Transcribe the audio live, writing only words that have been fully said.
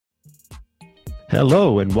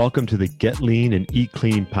Hello, and welcome to the Get Lean and Eat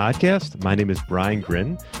Clean podcast. My name is Brian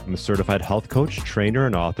Grin. I'm a certified health coach, trainer,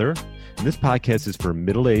 and author. And this podcast is for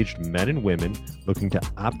middle-aged men and women looking to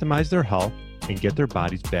optimize their health and get their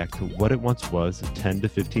bodies back to what it once was 10 to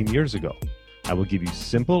 15 years ago. I will give you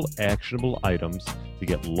simple, actionable items to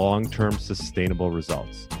get long-term sustainable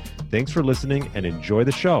results. Thanks for listening and enjoy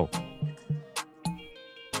the show.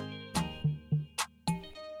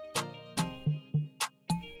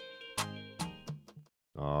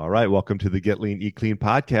 All right, welcome to the Get Lean, Eat Clean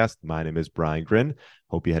podcast. My name is Brian Grin.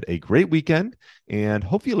 Hope you had a great weekend, and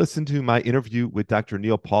hope you listened to my interview with Dr.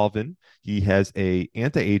 Neil Paulvin. He has a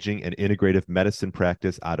anti-aging and integrative medicine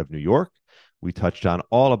practice out of New York. We touched on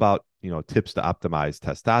all about tips to optimize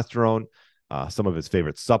testosterone, some of his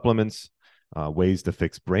favorite supplements, ways to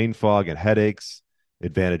fix brain fog and headaches,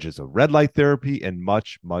 advantages of red light therapy, and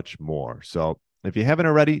much, much more. So if you haven't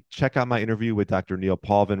already, check out my interview with Dr. Neil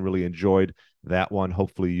Paulvin. Really enjoyed that one.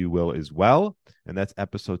 Hopefully you will as well. And that's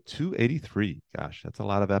episode 283. Gosh, that's a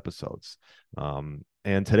lot of episodes. And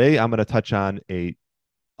today I'm going to touch on a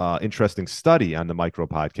interesting study on the Micro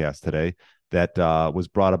podcast today that was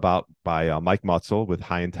brought about by Mike Mutzel with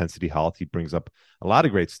High Intensity Health. He brings up a lot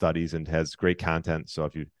of great studies and has great content. So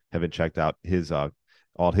if you haven't checked out his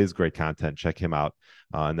all his great content, check him out.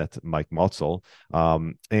 And that's Mike Mutzel.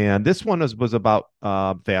 And this one was about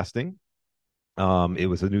fasting. It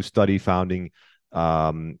was a new study founding,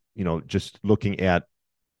 just looking at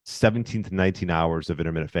 17 to 19 hours of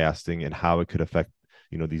intermittent fasting and how it could affect,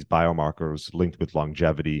 these biomarkers linked with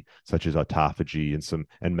longevity, such as autophagy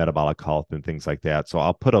and metabolic health and things like that. So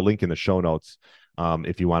I'll put a link in the show notes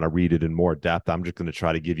if you want to read it in more depth. I'm just going to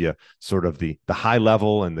try to give you sort of the high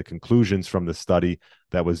level and the conclusions from the study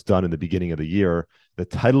that was done in the beginning of the year. The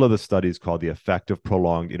title of the study is called The Effect of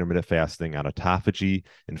Prolonged Intermittent Fasting on Autophagy,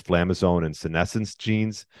 Inflammasome, and Senescence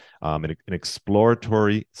Genes, an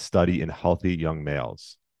exploratory study in healthy young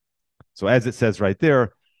males. So as it says right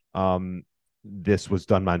there, this was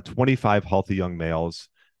done on 25 healthy young males.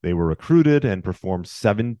 They were recruited and performed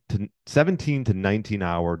 17 to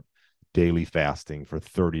 19-hour daily fasting for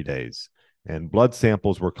 30 days. And blood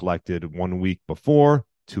samples were collected 1 week before,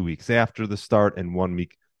 2 weeks after the start, and 1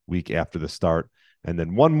 week after the start, and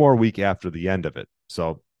then one more week after the end of it.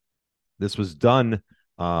 So this was done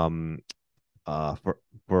for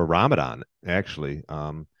Ramadan, actually.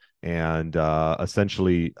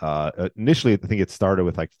 Essentially, initially, I think it started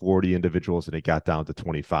with like 40 individuals and it got down to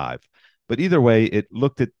 25. But either way, it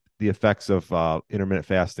looked at the effects of intermittent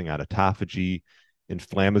fasting on autophagy,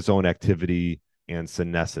 inflammasome activity, and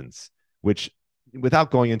senescence, which,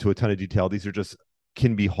 without going into a ton of detail, these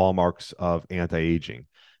can be hallmarks of anti-aging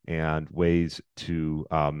and ways to,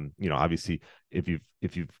 obviously, if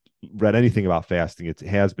you've read anything about fasting, it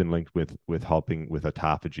has been linked with helping with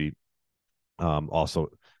autophagy. Also,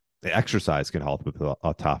 the exercise can help with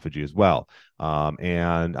autophagy as well.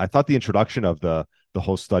 And I thought the introduction of the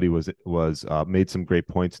whole study was made some great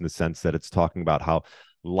points in the sense that it's talking about how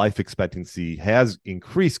life expectancy has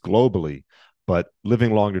increased globally, but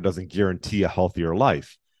living longer doesn't guarantee a healthier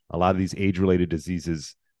life. A lot of these age-related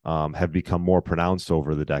diseases have become more pronounced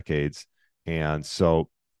over the decades. And so,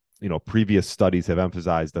 previous studies have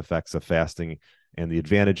emphasized the effects of fasting and the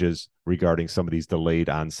advantages regarding some of these delayed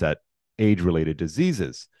onset age-related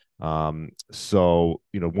diseases. So,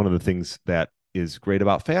 one of the things that is great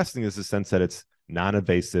about fasting is the sense that it's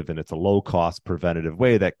non-invasive and it's a low-cost preventative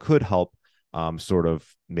way that could help sort of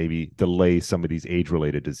maybe delay some of these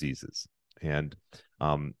age-related diseases. And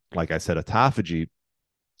like I said, autophagy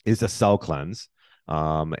is a cell cleanse.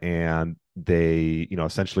 And they,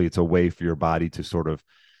 essentially it's a way for your body to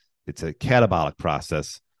it's a catabolic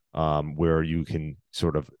process where you can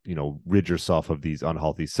sort of, rid yourself of these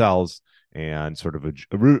unhealthy cells and sort of a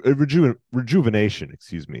rejuvenation,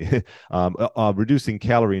 reducing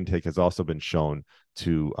calorie intake has also been shown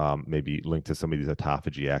to maybe link to some of these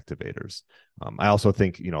autophagy activators. I also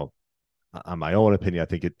think, on my own opinion, I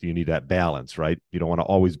think you need that balance, right? You don't want to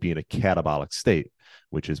always be in a catabolic state,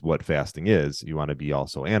 which is what fasting is. You want to be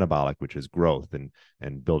also anabolic, which is growth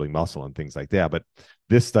and building muscle and things like that. But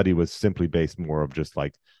this study was simply based more of just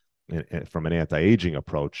like from an anti-aging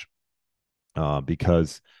approach,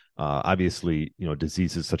 because obviously,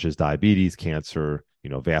 diseases such as diabetes, cancer,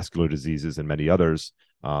 vascular diseases, and many others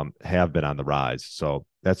have been on the rise. So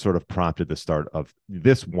that sort of prompted the start of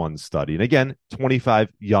this one study. And again, 25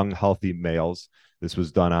 young, healthy males. This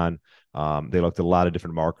was done on, they looked at a lot of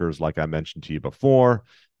different markers, like I mentioned to you before.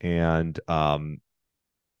 And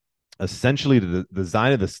essentially, the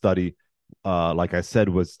design of the study, like I said,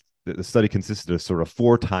 was the study consisted of sort of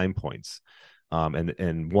 4 time points.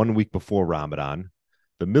 And 1 week before Ramadan,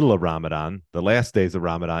 the middle of Ramadan, the last days of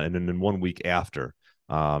Ramadan, and then 1 week after.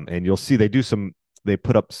 And you'll see they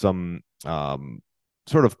put up some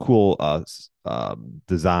sort of cool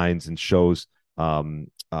designs and shows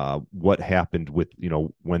what happened with,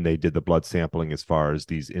 when they did the blood sampling as far as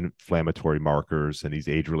these inflammatory markers and these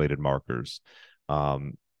age-related markers.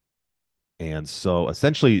 And so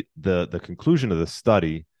essentially the conclusion of the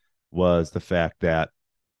study was the fact that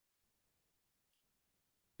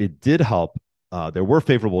it did help. There were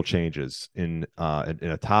favorable changes in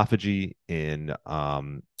autophagy, in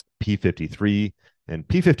P53, and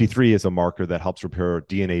P53 is a marker that helps repair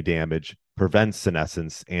DNA damage, prevents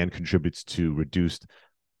senescence, and contributes to reduced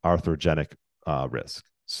arthrogenic risk.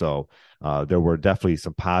 So there were definitely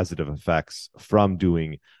some positive effects from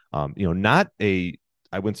doing, I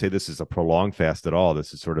wouldn't say this is a prolonged fast at all.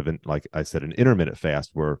 This is sort of, like I said, an intermittent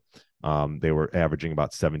fast where they were averaging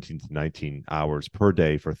about 17 to 19 hours per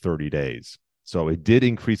day for 30 days. So it did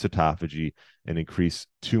increase autophagy and increase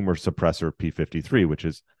tumor suppressor P53, which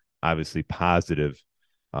is obviously positive,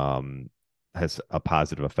 has a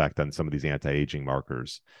positive effect on some of these anti-aging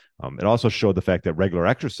markers. It also showed the fact that regular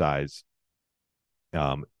exercise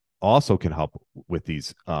also can help with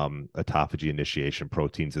these autophagy initiation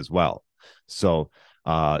proteins as well. So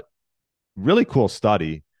really cool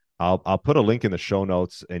study. I'll put a link in the show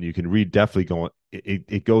notes, and you can read. Definitely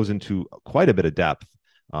it goes into quite a bit of depth,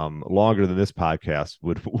 longer than this podcast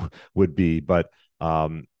would be. But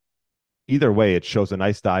either way, it shows a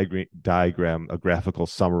nice diagram, a graphical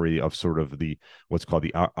summary of sort of what's called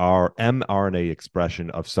the mRNA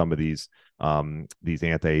expression of some of these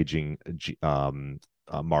anti-aging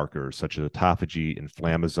markers, such as autophagy,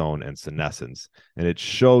 inflammasome, and senescence. And it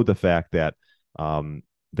showed the fact that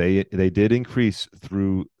they did increase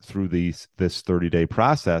through this 30-day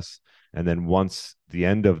process, and then once the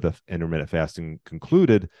end of the intermittent fasting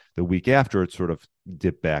concluded, the week after, it sort of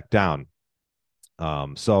dipped back down.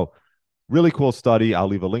 So really cool study. I'll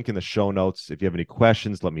leave a link in the show notes. If you have any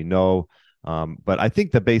questions, let me know. But I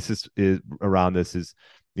think the basis around this is,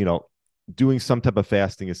 doing some type of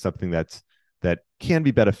fasting is something that can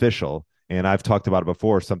be beneficial. And I've talked about it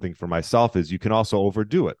before. Something for myself is you can also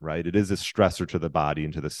overdo it, right? It is a stressor to the body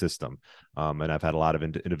and to the system. And I've had a lot of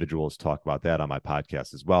individuals talk about that on my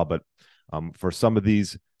podcast as well. But for some of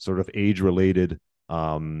these sort of age-related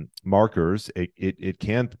markers, it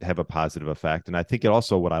can have a positive effect. And I think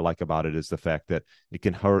what I like about it is the fact that it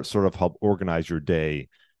can sort of help organize your day.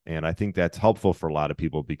 And I think that's helpful for a lot of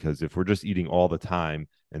people, because if we're just eating all the time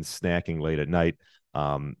and snacking late at night,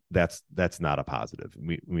 that's not a positive.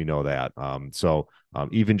 We know that. So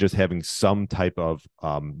even just having some type of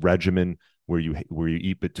regimen where you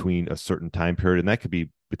eat between a certain time period, and that could be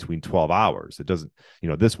between 12 hours. It doesn't,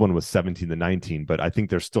 this one was 17 to 19, but I think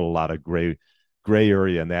there's still a lot of gray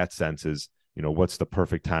area in that sense. Is, what's the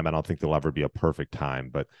perfect time? I don't think there'll ever be a perfect time,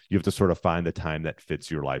 but you have to sort of find the time that fits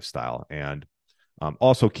your lifestyle. And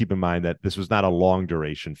also keep in mind that this was not a long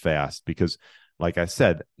duration fast, because like I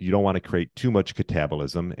said, you don't want to create too much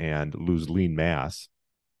catabolism and lose lean mass,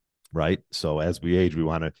 right? So as we age, we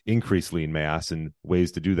want to increase lean mass, and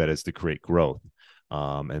ways to do that is to create growth.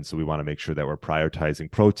 And so we want to make sure that we're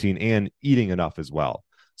prioritizing protein and eating enough as well.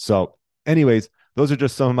 So anyways, those are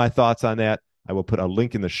just some of my thoughts on that. I will put a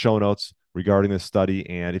link in the show notes regarding this study.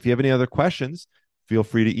 And if you have any other questions, feel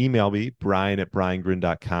free to email me,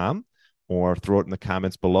 brian@briangrin.com, or throw it in the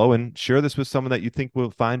comments below and share this with someone that you think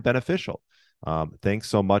will find beneficial. Thanks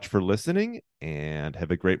so much for listening, and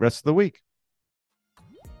have a great rest of the week.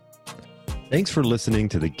 Thanks for listening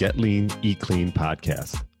to the Get Lean, Eat Clean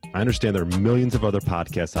podcast. I understand there are millions of other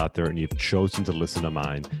podcasts out there, and you've chosen to listen to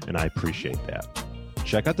mine, and I appreciate that.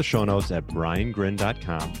 Check out the show notes at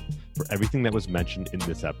briangrin.com for everything that was mentioned in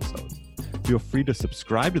this episode. Feel free to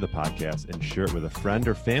subscribe to the podcast and share it with a friend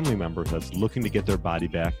or family member that's looking to get their body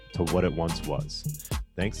back to what it once was.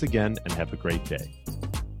 Thanks again, and have a great day.